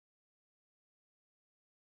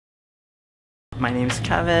My name is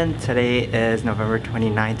Kevin. Today is November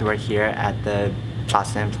 29th. We're here at the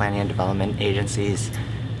Boston Planning and Development Agency's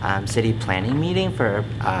city planning meeting for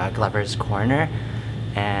Glover's Corner.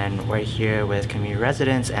 And we're here with community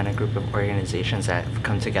residents and a group of organizations that have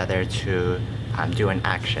come together to do an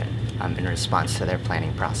action in response to their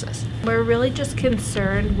planning process. We're really just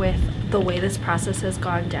concerned with the way this process has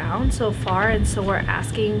gone down so far, and so we're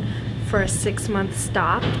asking for a 6-month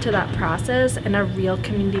stop to that process and a real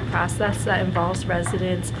community process that involves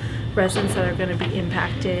residents that are going to be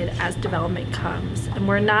impacted as development comes. And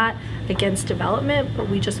we're not against development, but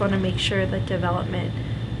we just want to make sure that development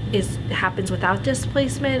happens without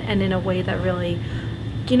displacement and in a way that really,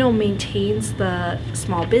 maintains the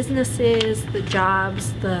small businesses, the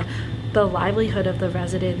jobs, the livelihood of the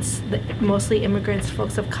residents, mostly immigrants,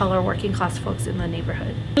 folks of color, working class folks in the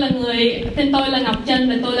neighborhood. Tên tôi là Ngọc Trân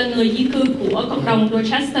và tôi là người di cư của cộng đồng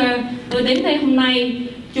Dorchester. Tôi đến đây hôm nay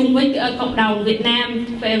chung với cộng đồng Việt Nam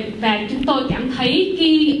và chúng tôi cảm thấy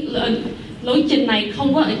cái lối trình này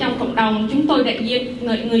không có ở trong cộng đồng. Chúng tôi đại diện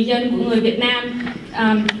người dân của người Việt Nam,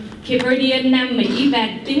 Caribbean, Nam Mỹ, và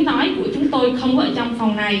tiếng nói của chúng tôi không có ở trong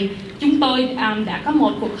phòng này. Chúng tôi đã có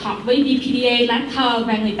một cuộc họp với VPDA lá thơ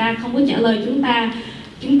và người ta không có trả lời chúng ta.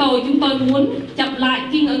 Chúng tôi muốn chậm lại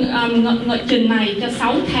cái ngợi trình này cho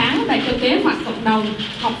 6 tháng và cho kế hoạch cộng đồng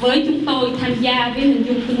học với chúng tôi tham gia với hình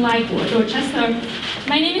dung tương lai của Dorchester.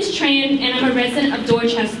 My name is Tran and I'm a resident of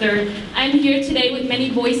Dorchester. I'm here today with many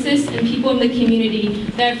voices and people in the community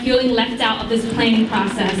that are feeling left out of this planning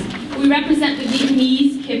process. We represent the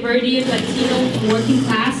Vietnamese, Cape Verdean, Latino, and working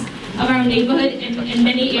class of our neighborhood and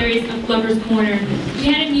many areas of Glover's Corner.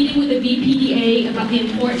 We had a meeting with the VPDA about the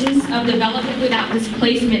importance of development without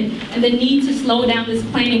displacement and the need to slow down this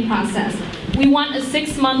planning process. We want a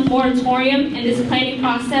 6-month moratorium in this planning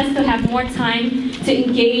process to have more time to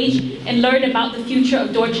engage and learn about the future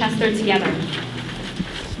of Dorchester together.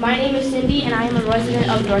 My name is Cindy and I am a resident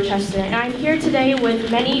of Dorchester, and I'm here today with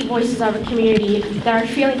many voices of the community that are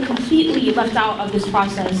feeling completely left out of this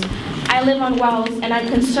process. I live on Wells and I'm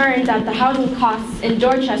concerned that the housing costs in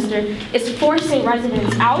Dorchester is forcing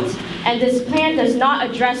residents out, and this plan does not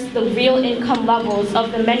address the real income levels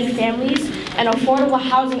of the many families and affordable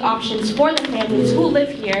housing options for the families who live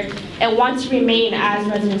here and want to remain as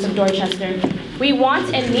residents of Dorchester. We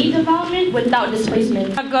want and need development without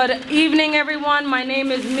displacement. Good evening, everyone. My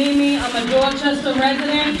name is Mimi. I'm a Dorchester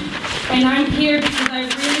resident, and I'm here because I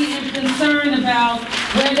really am concerned about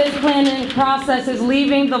where this planning process is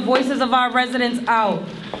leaving the voices of our residents out.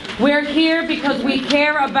 We're here because we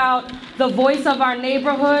care about the voice of our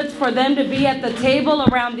neighborhoods, for them to be at the table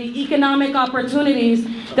around the economic opportunities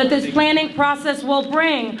that this planning process will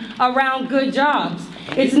bring around good jobs.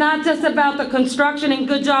 It's not just about the construction and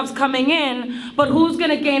good jobs coming in, but who's going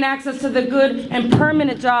to gain access to the good and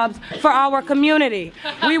permanent jobs for our community.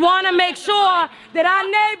 We want to make sure that our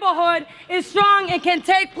neighborhood is strong and can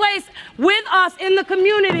take place with us in the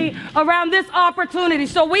community around this opportunity.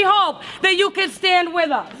 So we hope that you can stand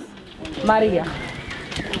with us. María.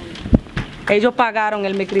 Ellos pagaron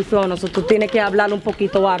el micrófono, so tú tienes que hablar un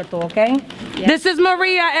poquito alto, okay? Yes. This is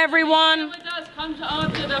Maria, everyone. Come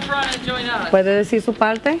up to the front and join us. ¿Puede decir su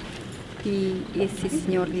parte? Y ese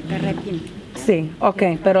señor de Carrapín. Sí,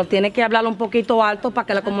 ok, pero tiene que hablar un poquito alto para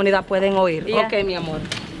que la comunidad pueda oír. Yeah. Ok, mi amor.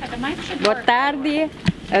 Boa tarde,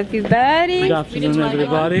 everybody. Good afternoon,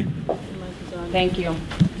 everybody. Thank you.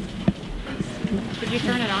 Could you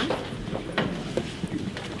turn it on?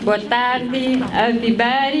 Boa tarde,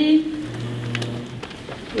 everybody.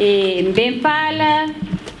 E bem fala,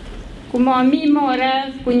 como a mim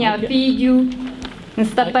mora com meu filho,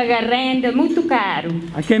 está pagando renda muito caro.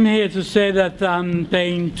 I came here to say that I'm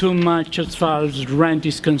paying too much as far as rent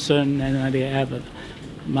is concerned, and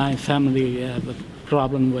my family have a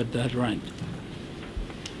problem with that rent.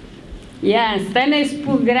 Yeah, está nesse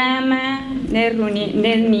programa,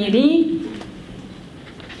 nesse mirim.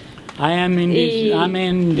 I'm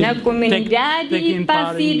in na comunidade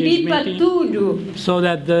para servir para tudo. So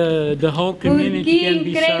that the whole community can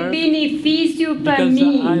be served. Benefício para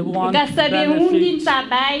mim. Quer saber onde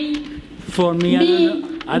trabalho? For me,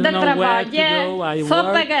 I don't know where to go. I só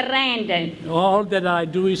work. pagar renda. All that I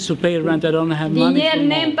do is to pay rent. I don't have money. Dinheiro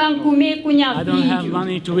nem para comer com meu I don't have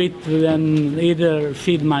money to eat and either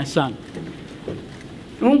feed my son.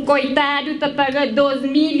 Coitado está pagando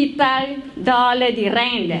 $2,000 e tal de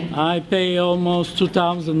renda. I pay almost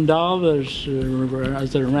 $2,000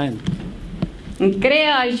 as a rent.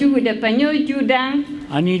 Quero ajuda para me ajudar.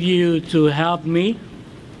 I need you to help me.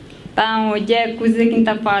 Para onde coisa que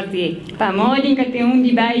está fazendo. Para onde que tem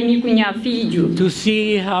onde vai ir com meu filho. To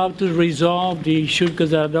see how to resolve the issue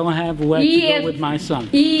because I don't have where to go with my son.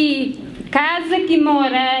 E Casa que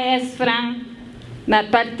mora é franca, mas a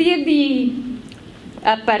partir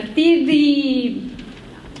de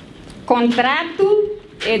contrato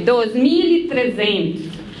é 2.300.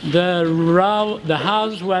 The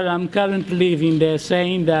house where I'm currently living, they're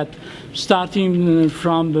saying that starting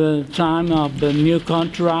from the time of the new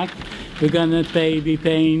contract, we're going to be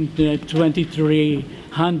paying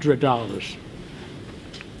 $2,300.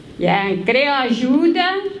 Yeah, creo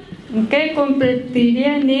ajuda, creo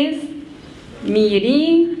compartilhar nesse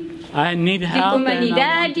mirim. I need help and I want to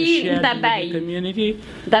comunidade, share with the community.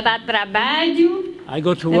 Dá trabalho, I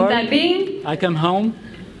go to work, bem, I come home,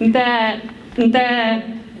 dá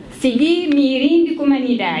seguir mirim de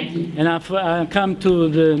comunidade. and I come to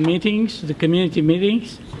the meetings, the community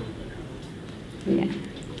meetings, Yeah.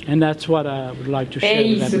 and that's what I would like to É share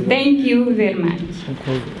with isso. everyone. Thank you very much.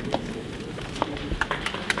 Okay.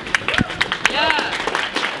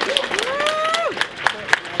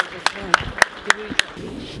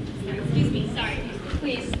 Excuse me, sorry.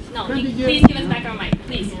 Please, no, please give us back our mic.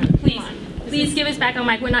 Please, please. Please give us back our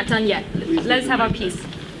mic. We're not done yet. Let us have our piece.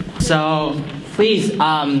 So please, we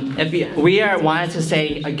wanted to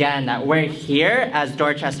say again that we're here as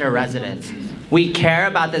Dorchester residents. We care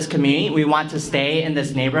about this community. We want to stay in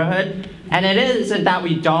this neighborhood. And it isn't that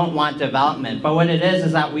we don't want development, but what it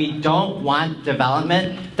is that we don't want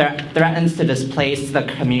development that threatens to displace the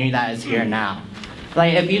community that is here now.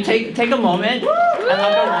 Like if you take a moment and look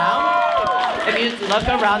around, if you look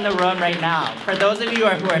around the room right now, for those of you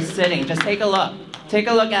who are sitting, just take a look. Take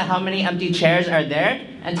a look at how many empty chairs are there,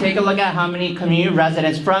 and take a look at how many community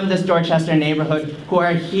residents from this Dorchester neighborhood who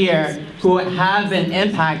are here, who have been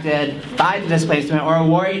impacted by the displacement or are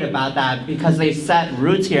worried about that because they've set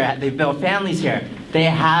roots here, they've built families here, they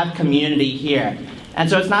have community here. And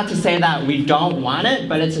so it's not to say that we don't want it,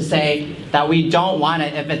 but it's to say that we don't want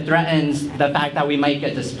it if it threatens the fact that we might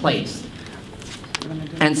get displaced.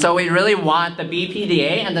 And so we really want the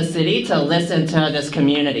BPDA and the city to listen to this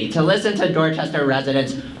community, to listen to Dorchester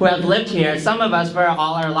residents who have lived here, some of us for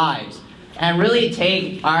all our lives, and really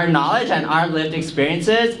take our knowledge and our lived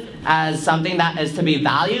experiences as something that is to be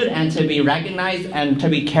valued and to be recognized and to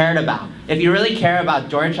be cared about. If you really care about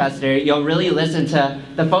Dorchester, you'll really listen to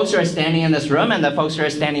the folks who are standing in this room and the folks who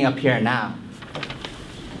are standing up here now.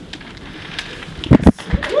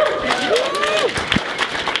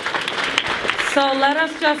 So let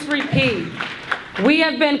us just repeat. We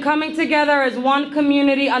have been coming together as one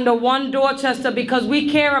community under one Dorchester because we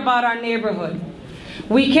care about our neighborhood.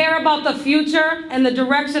 We care about the future and the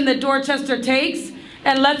direction that Dorchester takes.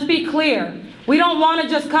 And let's be clear, we don't want to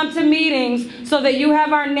just come to meetings so that you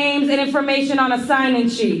have our names and information on a sign-in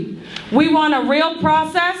sheet. We want a real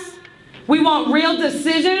process. We want real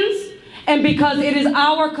decisions. And because it is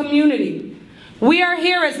our community. We are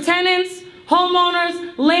here as tenants,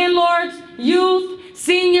 homeowners, landlords, youth,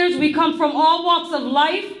 seniors. We come from all walks of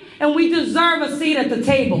life, and we deserve a seat at the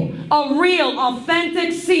table, a real,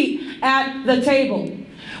 authentic seat at the table.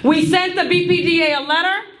 We sent the BPDA a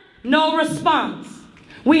letter, no response.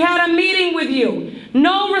 We had a meeting with you,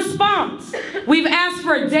 no response. We've asked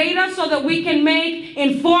for data so that we can make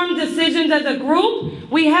informed decisions as a group.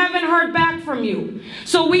 We haven't heard back from you.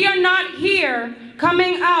 So we are not here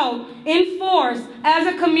coming out in force as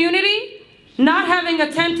a community, not having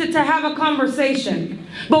attempted to have a conversation.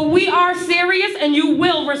 But we are serious, and you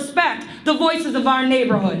will respect the voices of our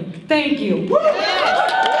neighborhood. Thank you.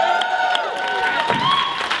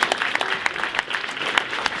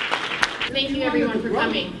 Thank you everyone for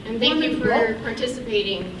coming, and thank you for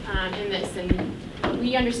participating in this. And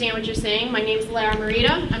we understand what you're saying. My name is Lara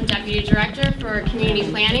Marita. I'm Deputy Director for Community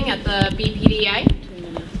Planning at the BPDA.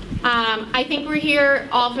 I think we're here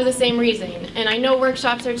all for the same reason. And I know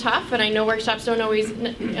workshops are tough, and I know workshops don't always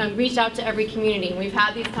reach out to every community. We've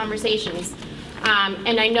had these conversations.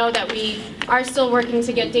 And I know that we are still working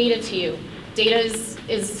to get data to you. Data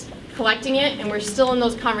is collecting it, and we're still in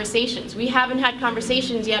those conversations. We haven't had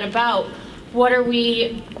conversations yet about what are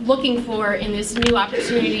we looking for in this new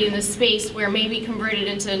opportunity in this space where it may be converted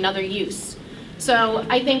into another use. So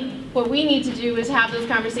I think what we need to do is have those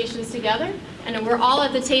conversations together, and we're all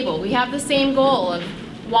at the table. We have the same goal of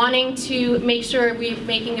wanting to make sure we're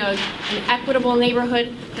making an equitable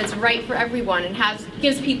neighborhood that's right for everyone and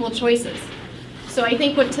gives people choices. So I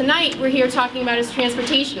think what tonight we're here talking about is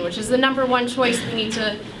transportation, which is the #1 choice we need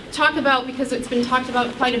to talk about because it's been talked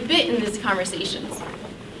about quite a bit in these conversations.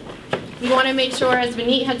 We want to make sure, as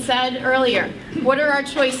Vineet had said earlier, what are our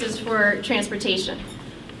choices for transportation?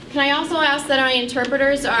 Can I also ask that our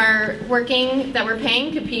interpreters are working, that we're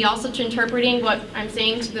paying, could be also to interpreting what I'm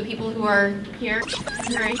saying to the people who are here?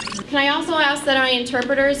 All right. Can I also ask that our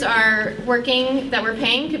interpreters are working, that we're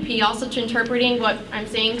paying, could be also to interpreting what I'm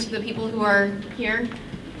saying to the people who are here?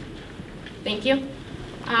 Thank you.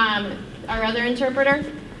 Our other interpreter?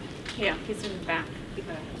 Yeah, he's in the back.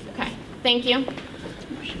 Okay, thank you.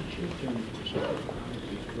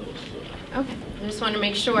 Okay, I just want to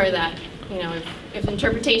make sure that, you know, if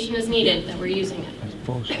interpretation is needed, that we're using it.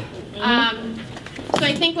 So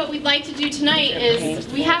I think what we'd like to do tonight is,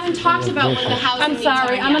 we haven't talked about what the housing I'm needs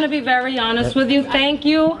sorry, are I'm going to yet. be very honest with you. Thank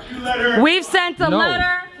you. We've sent a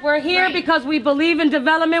letter. We're here Right. because we believe in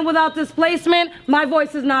development without displacement. My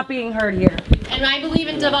voice is not being heard here. And I believe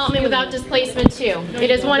in development without displacement too. It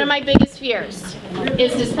is one of my biggest fears,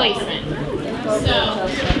 is displacement. So.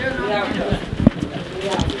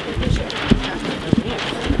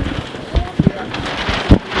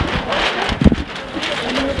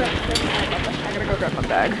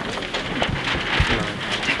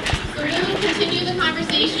 So we will continue the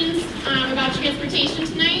conversations about transportation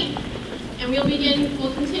tonight, and we'll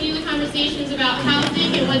continue the conversations about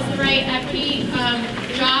housing and what's the right equity of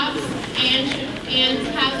jobs and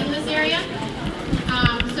housing in this area.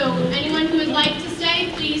 So anyone who would like to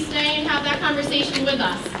stay, please stay and have that conversation with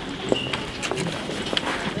us.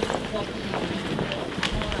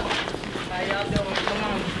 How y'all doing? Come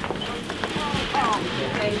on.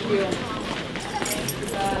 Thank you.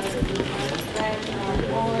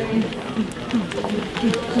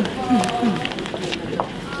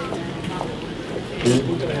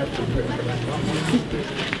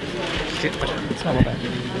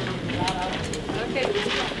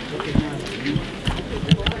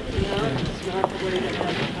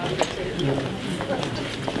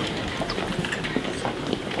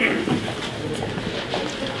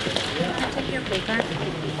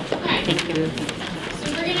 So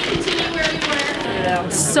we're going to continue where we were.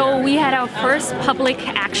 So we had our first public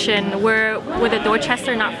action with the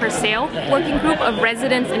Dorchester Not For Sale working group of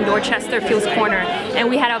residents in Dorchester Fields Corner, and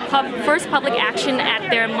we had our first public action at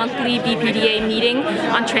their monthly BPDA meeting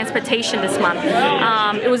on transportation this month.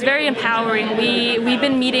 It was very empowering. We've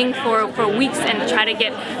been meeting for weeks and try to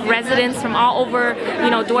get residents from all over,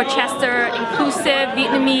 Dorchester, inclusive,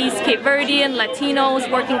 Vietnamese, Cape Verdean, Latinos,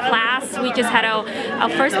 working class. We just had our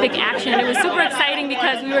first big action, and it was super exciting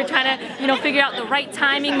because we were trying to, figure out the right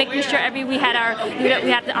timing, making sure we had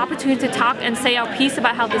the opportunity to talk and say our piece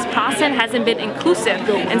about how this process hasn't been inclusive.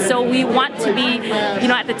 And so we want to be,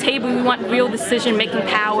 at the table. We want real decision-making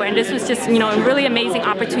power, and this was just, a really amazing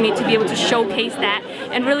opportunity to be able to showcase that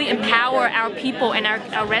and really empower our people and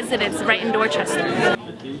our residents right in Dorchester.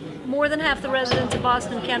 More than half the residents of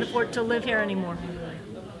Boston can't afford to live here anymore.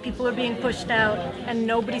 People are being pushed out, and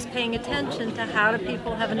nobody's paying attention to how do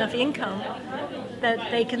people have enough income that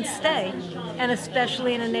they can stay. And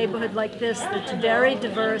especially in a neighborhood like this that's very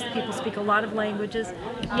diverse, people speak a lot of languages.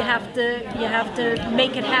 You have to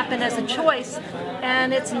make it happen as a choice,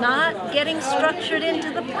 and it's not getting structured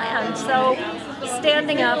into the plan. So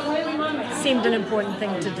standing up seemed an important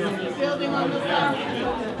thing to do.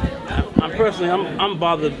 I'm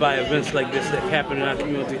bothered by events like this that happen in our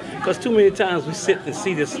community, because too many times we sit and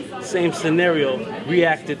see this same scenario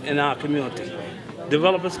reacted in our community.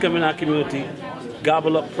 Developers come in our community,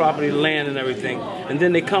 gobble up property, land and everything, and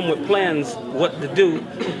then they come with plans what to do,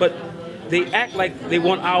 but they act like they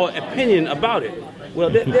want our opinion about it. Well,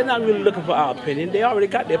 they're not really looking for our opinion. They already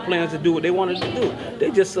got their plans to do what they wanted to do.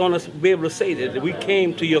 They just want us to be able to say that we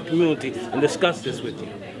came to your community and discussed this with you.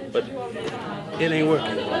 But it ain't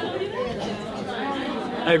working.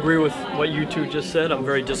 I agree with what you two just said. I'm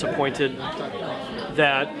very disappointed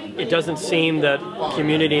that it doesn't seem that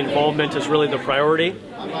community involvement is really the priority,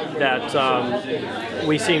 that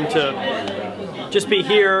we seem to just be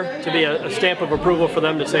here to be a stamp of approval for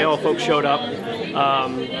them to say, oh, folks showed up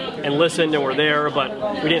and listened and were there,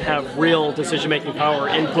 but we didn't have real decision-making power or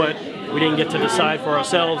input. We didn't get to decide for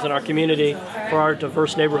ourselves and our community, for our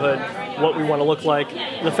diverse neighborhood, what we want to look like.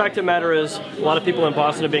 And the fact of the matter is, a lot of people in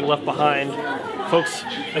Boston are being left behind. Folks,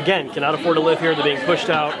 again, cannot afford to live here. They're being pushed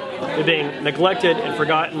out. They're being neglected and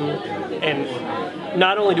forgotten. And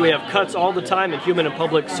not only do we have cuts all the time in human and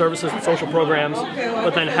public services and social programs,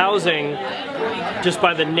 but then housing, just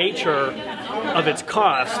by the nature of its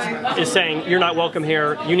cost, is saying, you're not welcome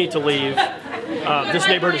here, you need to leave. This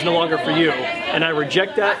neighborhood is no longer for you. And I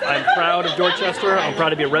reject that. I'm proud of Dorchester. I'm proud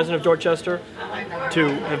to be a resident of Dorchester, to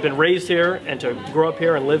have been raised here and to grow up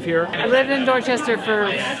here and live here. I lived in Dorchester for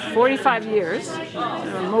 45 years,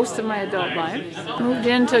 most of my adult life. Moved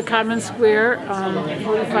into Common Square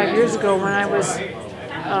 45 years ago when I was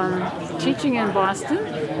teaching in Boston,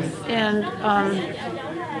 And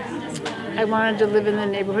I wanted to live in the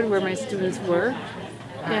neighborhood where my students were.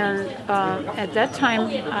 And at that time,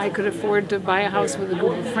 I could afford to buy a house with a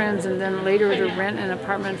group of friends and then later to rent an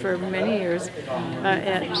apartment for many years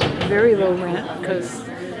at very low rent, because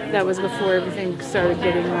that was before everything started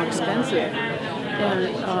getting more expensive.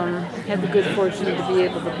 And had the good fortune to be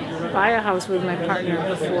able to buy a house with my partner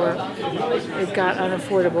before it got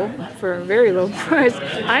unaffordable for a very low price.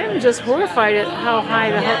 I am just horrified at how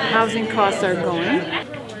high the housing costs are going.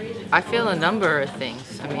 I feel a number of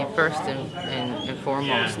things. I mean, first and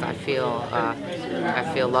foremost, I feel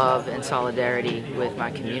love and solidarity with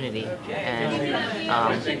my community, and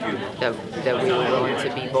that we were willing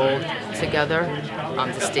to be bold together,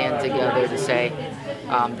 to stand together, to say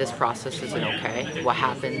this process isn't okay. What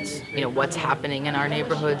happens? You know, what's happening in our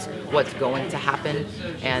neighborhoods? What's going to happen?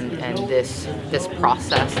 And this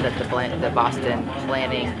process that the Boston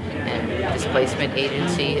Planning and Displacement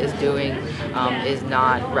Agency is doing is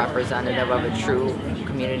not representative of a true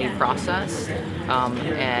community process,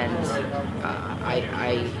 and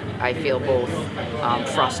I feel both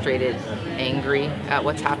frustrated, angry at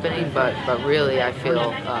what's happening, but really I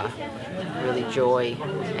feel really joy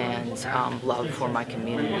and love for my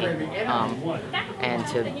community, and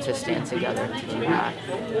to stand together to do that.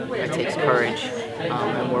 It takes courage,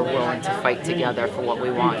 and we're willing to fight together for what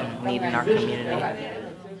we want and need in our community.